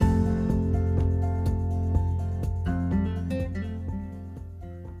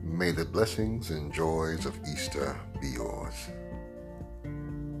May the blessings and joys of Easter be yours.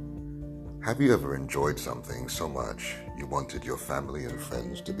 Have you ever enjoyed something so much you wanted your family and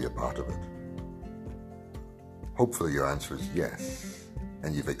friends to be a part of it? Hopefully your answer is yes,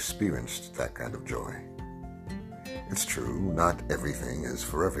 and you've experienced that kind of joy. It's true, not everything is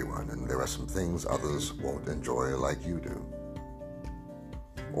for everyone, and there are some things others won't enjoy like you do.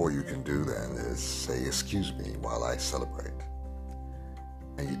 All you can do then is say, "Excuse me while I celebrate,"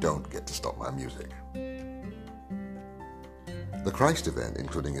 and you don't get to stop my music. The Christ event,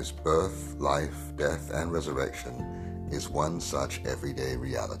 including his birth, life, death, and resurrection, is one such everyday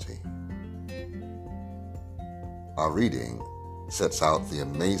reality. Our reading sets out the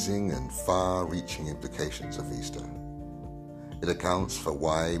amazing and far-reaching implications of Easter. It accounts for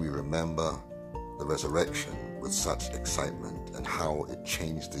why we remember the resurrection with such excitement and how it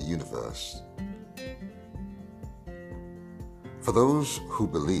changed the universe. For those who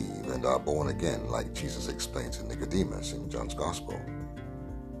believe and are born again, like Jesus explains to Nicodemus in John's Gospel,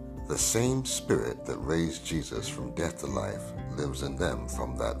 the same Spirit that raised Jesus from death to life lives in them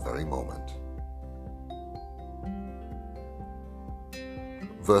from that very moment.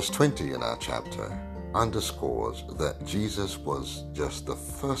 Verse 20 in our chapter underscores that Jesus was just the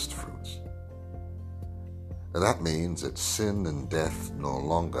first fruits. And that means that sin and death no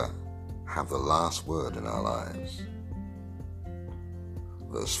longer have the last word in our lives.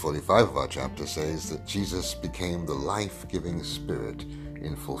 Verse 45 of our chapter says that Jesus became the life-giving Spirit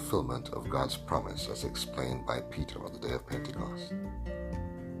in fulfillment of God's promise, as explained by Peter on the day of Pentecost.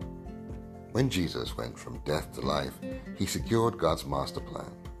 When Jesus went from death to life, he secured God's master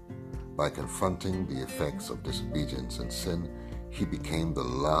plan. By confronting the effects of disobedience and sin, he became the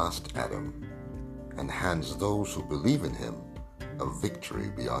last Adam and hands those who believe in him a victory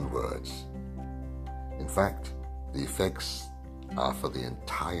beyond words. In fact, the effects are for the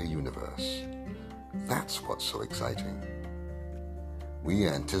entire universe. That's what's so exciting. We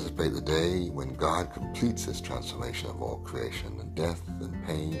anticipate the day when God completes his transformation of all creation, and death and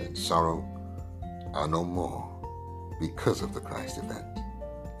pain and sorrow are no more because of the Christ event,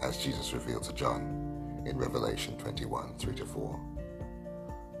 as Jesus revealed to John in Revelation 21, 3-4.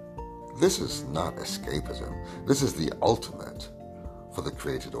 This is not escapism. This is the ultimate for the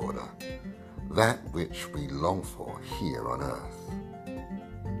created order, that which we long for here on earth.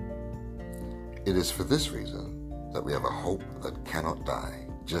 It is for this reason that we have a hope that cannot die,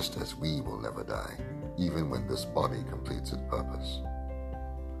 just as we will never die, even when this body completes its purpose.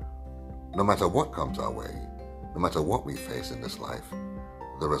 No matter what comes our way, no matter what we face in this life,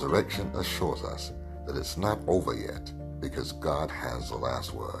 the resurrection assures us that it's not over yet, because God has the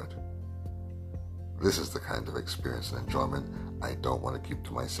last word. This is the kind of experience and enjoyment I don't want to keep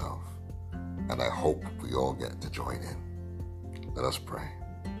to myself, and I hope we all get to join in. Let us pray.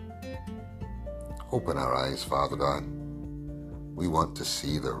 Open our eyes, Father God. We want to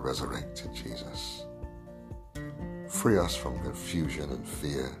see the resurrected Jesus. Free us from confusion and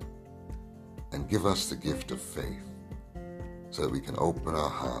fear, and give us the gift of faith so that we can open our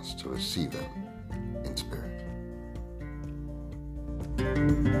hearts to receive him in spirit.